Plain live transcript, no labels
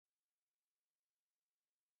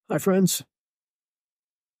Hi, friends.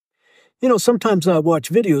 Sometimes I watch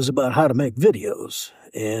videos about how to make videos,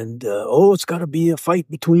 and it's got to be a fight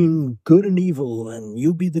between good and evil, and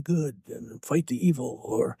you be the good and fight the evil,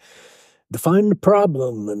 or define the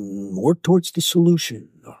problem and work towards the solution.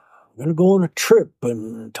 Or we're going to go on a trip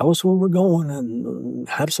and tell us where we're going and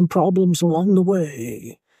have some problems along the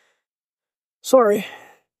way. Sorry,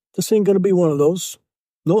 this ain't going to be one of those.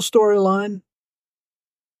 No storyline,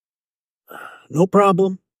 no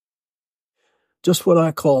problem. Just what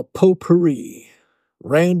I call potpourri.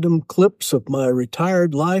 Random clips of my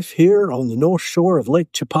retired life here on the north shore of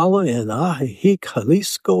Lake Chapala in Ajijic,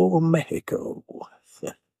 Jalisco, Mexico.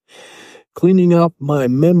 Cleaning up my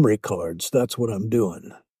memory cards, that's what I'm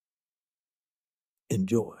doing.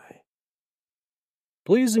 Enjoy.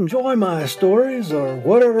 Please enjoy my stories or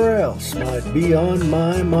whatever else might be on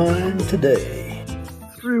my mind today.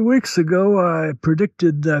 3 weeks ago, I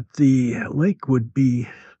predicted that the lake would be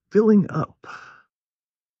filling up.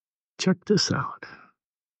 Check this out.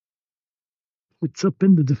 It's up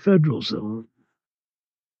into the federal zone.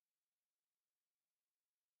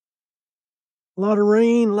 A lot of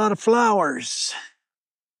rain, a lot of flowers.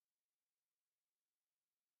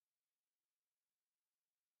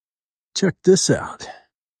 Check this out.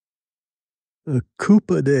 The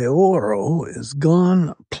Copa de Oro is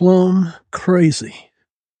gone plumb crazy.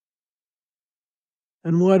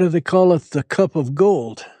 And why do they call it the cup of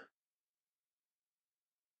gold?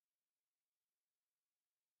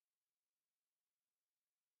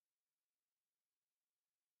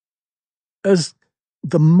 As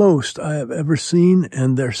the most I have ever seen,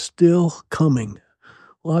 and they're still coming.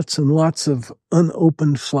 Lots and lots of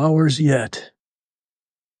unopened flowers yet.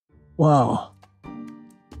 Wow.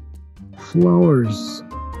 Flowers.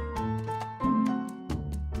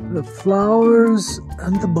 The flowers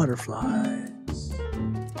and the butterflies.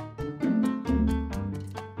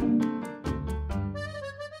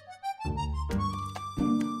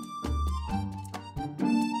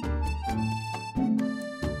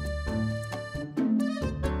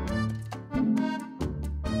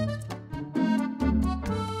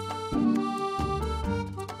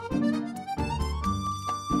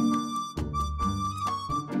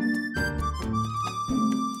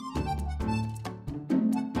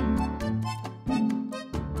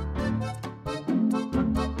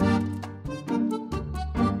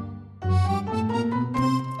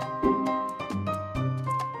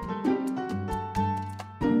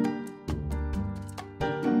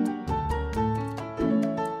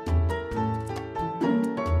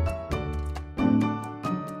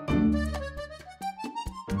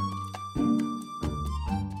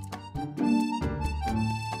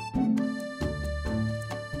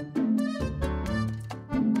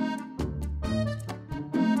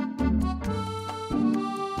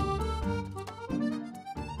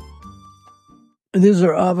 These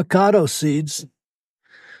are avocado seeds.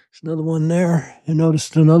 There's another one there. I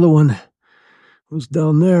noticed another one was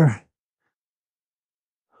down there.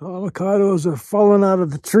 Avocados are falling out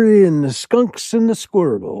of the tree, and the skunks and the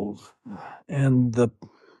squirrels and the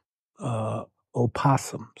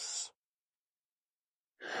opossums.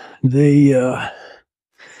 They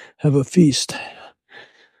have a feast.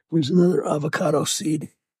 There's another avocado seed.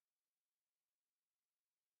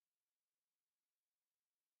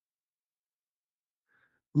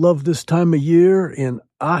 Love this time of year in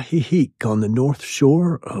Ajijic on the north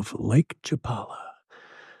shore of Lake Chapala,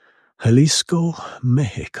 Jalisco,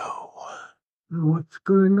 Mexico. What's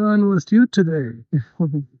going on with you today?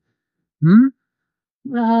 Hmm?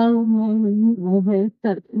 Oh.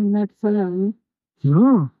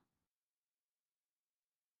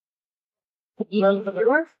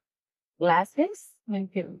 Your glasses.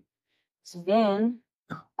 Thank you. So then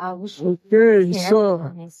I will show Okay, you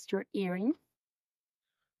so, your earring.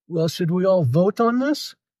 well, should we all vote on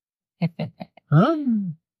this? Huh?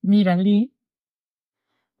 Mirali.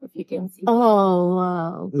 If you can see. Oh,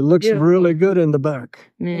 wow. It looks really good in the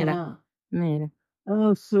back. Mira. Mira.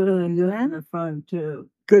 Oh, so you're in the front too.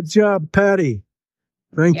 Good job, Patty.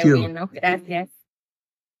 Thank you. Gracias.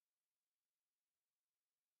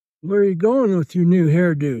 Where are you going with your new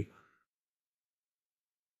hairdo?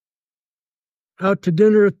 Out to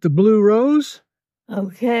dinner at the Blue Rose?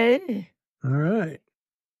 Okay. All right.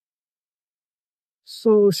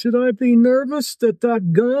 So, should I be nervous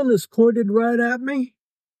that gun is pointed right at me?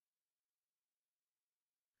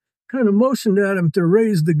 Kind of motioned at him to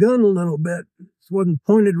raise the gun a little bit. It wasn't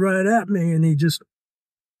pointed right at me, and he just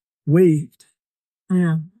waved.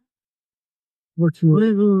 Yeah.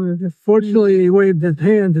 Fortunately, he waved his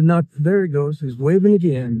hand and not, there he goes, he's waving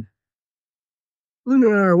again. Luna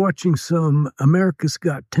and I are watching some America's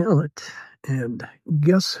Got Talent, And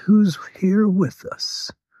guess who's here with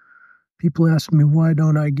us? People ask me, why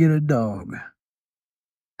don't I get a dog?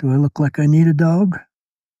 Do I look like I need a dog?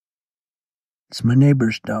 It's my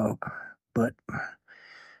neighbor's dog. But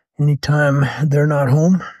anytime they're not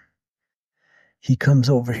home, he comes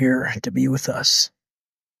over here to be with us.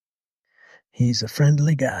 He's a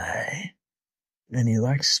friendly guy, and he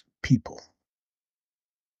likes people.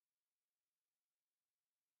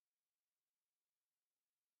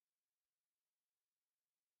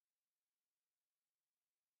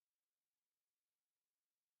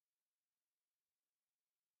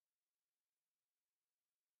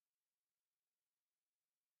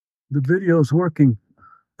 The video's working.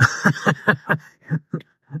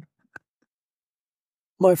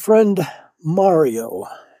 My friend Mario.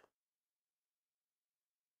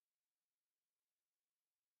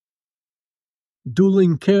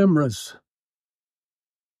 Dueling cameras.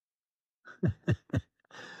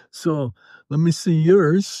 So let me see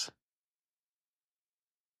yours.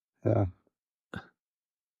 Yeah.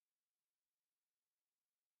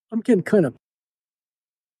 I'm getting kind of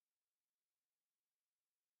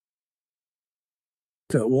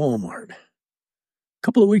at Walmart. A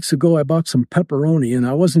couple of weeks ago, I bought some pepperoni, and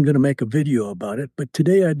I wasn't going to make a video about it, but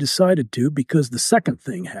today I decided to because the second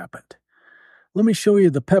thing happened. Let me show you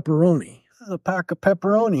the pepperoni. A pack of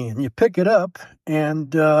pepperoni, and you pick it up,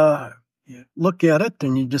 and you look at it,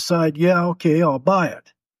 and you decide, yeah, okay, I'll buy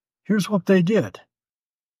it. Here's what they did.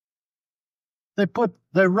 They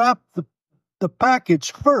wrapped the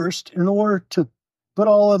package first in order to put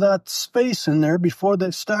all of that space in there before they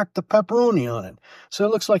stacked the pepperoni on it. So it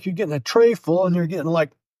looks like you're getting a tray full, and you're getting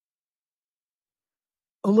like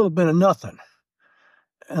a little bit of nothing.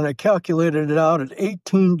 And I calculated it out at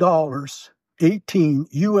 $18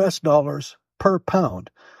 US dollars per pound.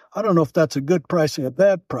 I don't know if that's a good price or a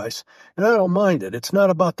bad price, and I don't mind it. It's not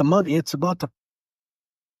about the money, it's about the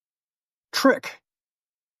trick.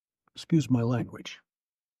 Excuse my language.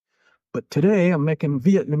 But today I'm making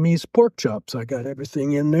Vietnamese pork chops. I got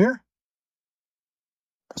everything in there.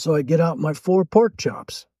 So I get out my 4 pork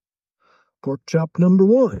chops. Pork chop number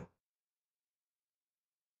 1.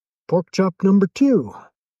 Pork chop number 2.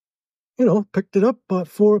 Picked it up, bought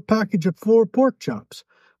a package of 4 pork chops.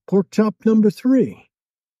 Pork chop number 3.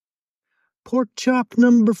 Pork chop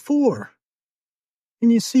number 4.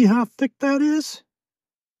 And you see how thick that is?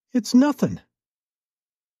 It's nothing.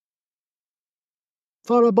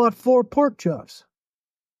 Thought I bought 4 pork chops.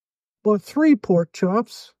 Bought 3 pork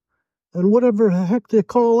chops, and whatever the heck they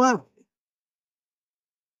call that.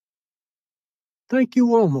 Thank you,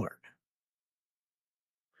 Walmart.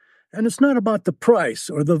 And it's not about the price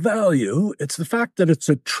or the value. It's the fact that it's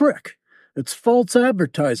a trick. It's false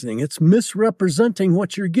advertising. It's misrepresenting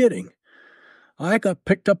what you're getting. I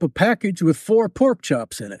picked up a package with 4 pork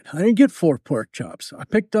chops in it. I didn't get 4 pork chops. I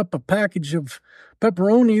picked up a package of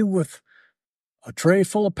pepperoni with a tray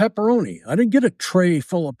full of pepperoni. I didn't get a tray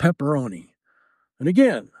full of pepperoni. And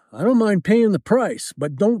again, I don't mind paying the price,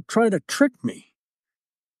 but don't try to trick me.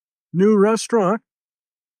 New restaurant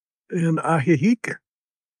in Ajijic.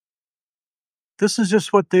 This is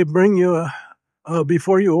just what they bring you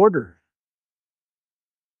before you order.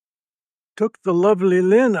 Took the lovely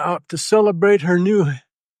Lynn out to celebrate her new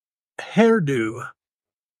hairdo.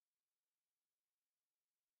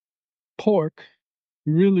 Pork,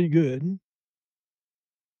 really good.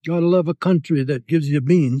 Gotta love a country that gives you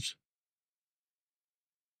beans.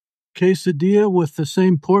 Quesadilla with the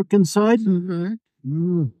same pork inside.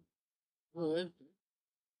 Mm-hmm.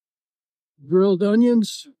 Grilled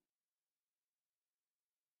onions.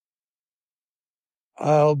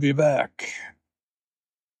 I'll be back.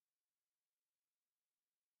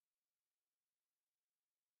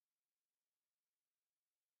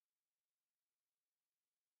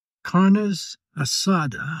 Carnes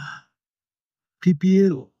asada.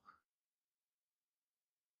 PPL.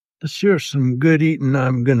 Let's share some good eating.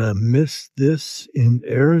 I'm gonna miss this in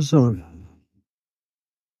Arizona.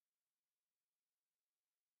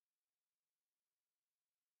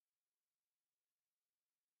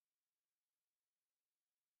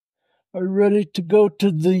 Are you ready to go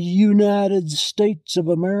to the United States of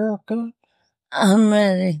America? I'm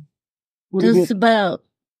ready. Just about.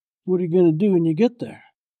 What are you going to do when you get there?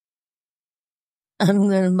 I'm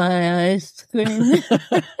going to buy ice cream.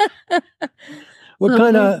 What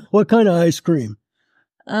kind of ice cream?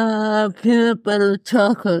 Peanut butter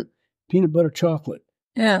chocolate. Peanut butter chocolate.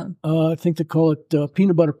 Yeah. I think they call it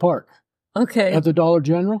Peanut Butter Park. Okay. At the Dollar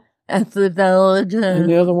General? At the Dollar General. And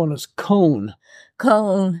the other one is Cone.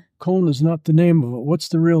 Cone. Cone is not the name of it. What's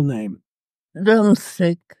the real name?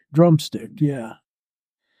 Drumstick. Drumstick, yeah.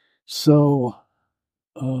 So,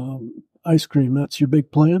 ice cream. That's your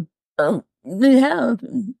big plan? Yeah,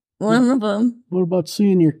 one of them. What about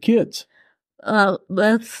seeing your kids?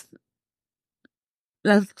 That's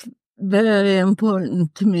very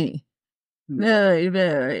important to me. Very,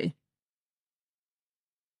 very.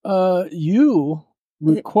 You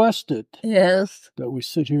requested Yes, that we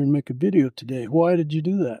sit here and make a video today. Why did you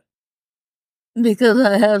do that? because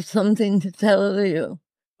I have something to tell you.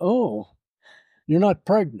 Oh, you're not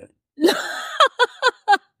pregnant.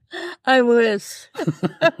 I wish.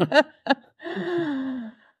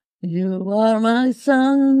 You are my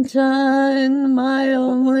sunshine, my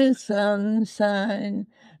only sunshine.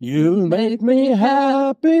 You make me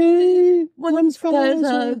happy when skies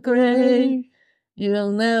are gray.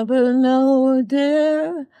 You'll never know,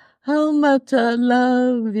 dear, how much I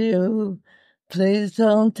love you. Please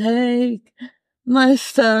don't take my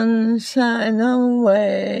sunshine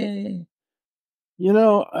away. You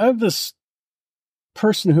know, I have this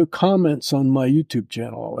person who comments on my YouTube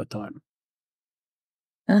channel all the time.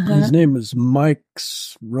 His name is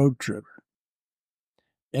Mike's Road Trip.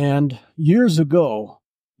 And years ago,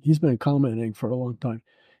 he's been commenting for a long time.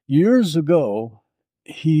 Years ago,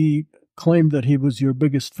 he claimed that he was your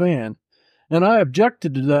biggest fan. And I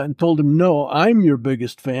objected to that and told him, no, I'm your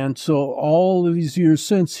biggest fan. So all of these years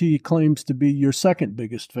since, he claims to be your second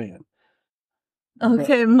biggest fan.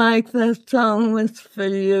 Okay, Mike, that song was for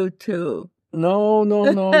you too. No.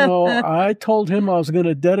 I told him I was going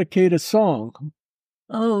to dedicate a song.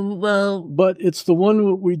 Oh, well. But it's the one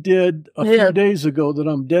that we did a few days ago that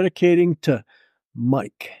I'm dedicating to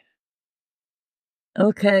Mike.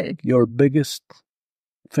 Okay. Your biggest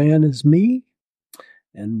fan is me,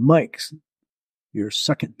 and Mike's your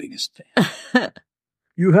second biggest fan.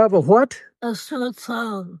 You have a what? A short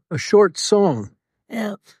song. A short song.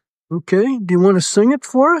 Yep. Okay. Do you want to sing it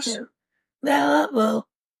for us? Yeah, well.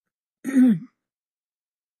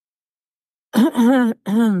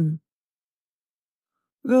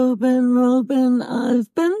 Reuben,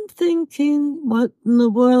 I've been thinking, what in the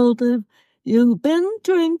world have you been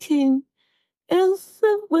drinking? Is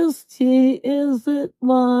it whiskey? Is it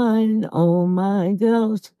wine? Oh my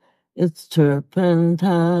gosh, it's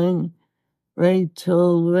turpentine.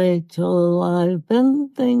 Rachel, I've been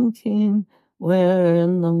thinking, where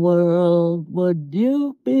in the world would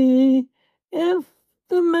you be if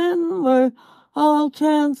the men were all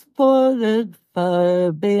transported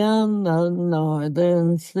far beyond the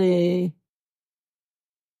northern sea?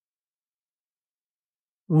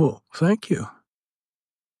 Oh, thank you.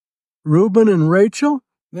 Reuben and Rachel?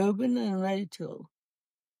 Reuben and Rachel.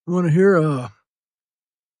 Want to hear a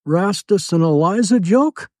Rastus and Eliza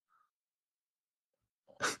joke?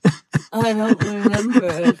 I don't remember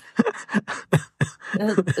it.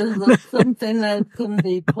 Is it something that can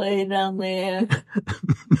be played on the air?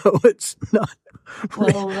 No, it's not.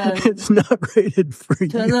 Well, then, it's not rated for you.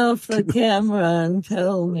 Turn off the camera and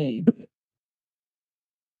tell me.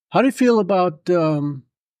 How do you feel about the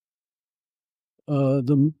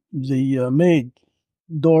maid,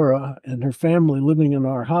 Dora, and her family living in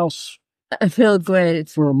our house? I feel great.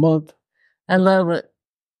 For a month. I love it.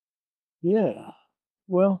 Yeah.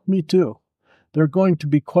 Well, me too. They're going to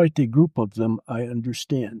be quite a group of them, I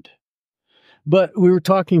understand. But we were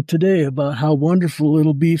talking today about how wonderful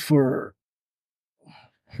it'll be for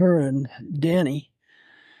her and Danny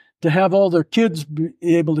to have all their kids be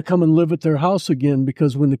able to come and live at their house again,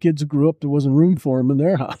 because when the kids grew up, there wasn't room for them in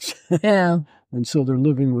their house. Yeah. And so they're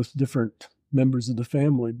living with different members of the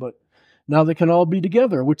family. But now they can all be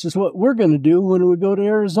together, which is what we're going to do when we go to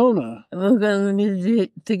Arizona. We're going to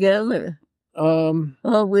be together.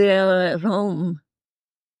 Well, we are at home.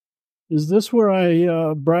 Is this where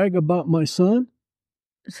I brag about my son?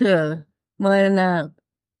 Sure. Why not?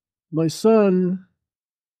 My son...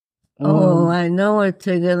 I know what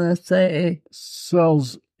you're going to say.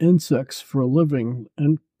 Sells insects for a living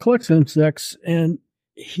and collects insects, and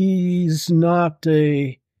he's not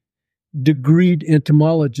a degreed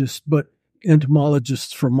entomologist, but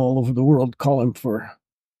entomologists from all over the world call him for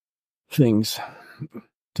things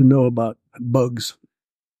to know about bugs.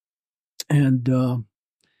 And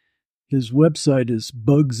his website is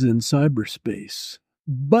Bugs in Cyberspace.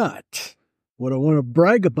 But what I want to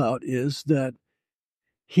brag about is that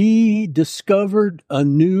he discovered a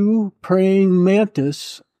new praying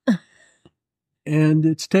mantis, and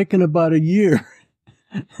it's taken about a year.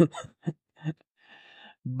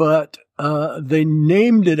 But they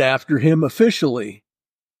named it after him officially.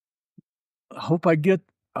 I hope I get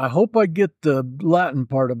the Latin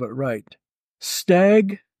part of it right.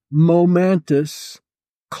 Stagmomantis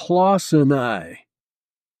clauseni.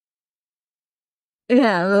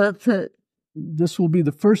 Yeah, that's it. This will be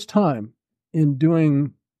the first time in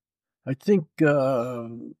doing, I think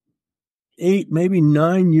 8, maybe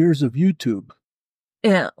 9 years of YouTube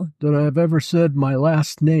Yeah. that I've ever said my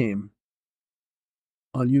last name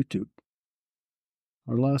on YouTube.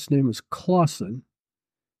 Our last name is Clausen,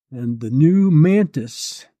 and the new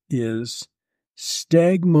mantis is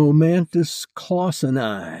Stagmomantis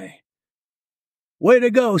clauseni. Way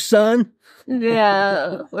to go, son!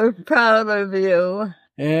 Yeah, we're proud of you.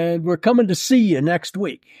 And we're coming to see you next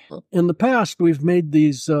week. In the past, we've made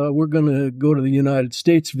these, we're going to go to the United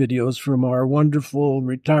States videos from our wonderful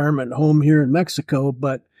retirement home here in Mexico,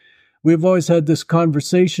 but we've always had this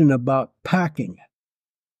conversation about packing.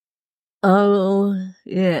 Oh,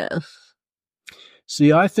 yes.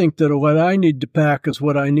 See, I think that what I need to pack is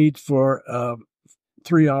what I need for a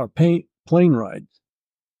 3-hour plane ride.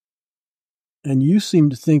 And you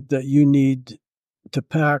seem to think that you need to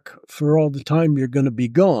pack for all the time you're going to be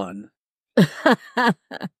gone.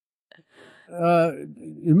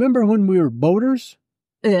 Remember when we were boaters?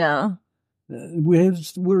 Yeah. We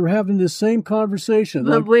were having this same conversation.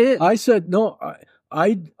 But I said, no,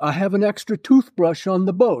 I have an extra toothbrush on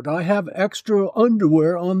the boat. I have extra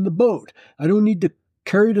underwear on the boat. I don't need to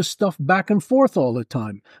carry the stuff back and forth all the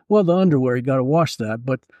time. Well, the underwear, you got to wash that,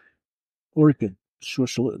 or you could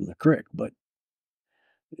swishel it in the creek. But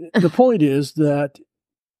the point is that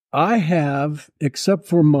I have, except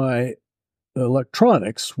for my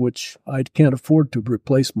electronics, which I can't afford to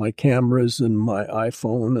replace my cameras and my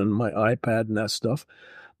iPhone and my iPad and that stuff,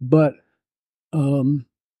 but all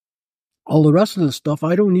the rest of the stuff,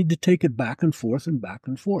 I don't need to take it back and forth and back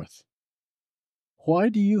and forth. Why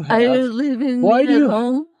do you have... Are you leaving me at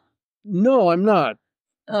home? No, I'm not.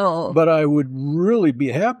 Oh. But I would really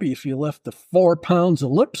be happy if you left the 4 pounds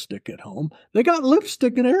of lipstick at home. They got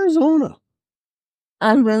lipstick in Arizona.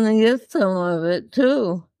 I'm going to get some of it,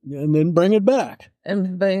 too. And then bring it back.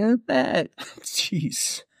 And bring it back.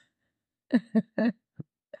 Jeez.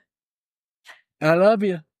 I love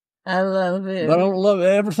you. I love you. But I don't love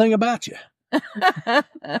everything about you.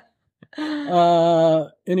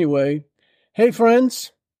 Anyway, hey,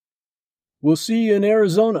 friends. We'll see you in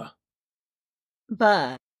Arizona.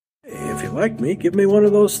 Bye. If you like me, give me one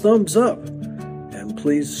of those thumbs up. And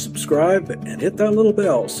please subscribe and hit that little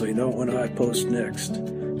bell so you know when I post next.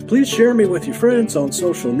 Please share me with your friends on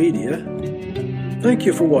social media. Thank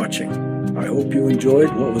you for watching. I hope you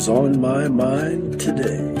enjoyed what was on my mind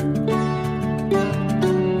today.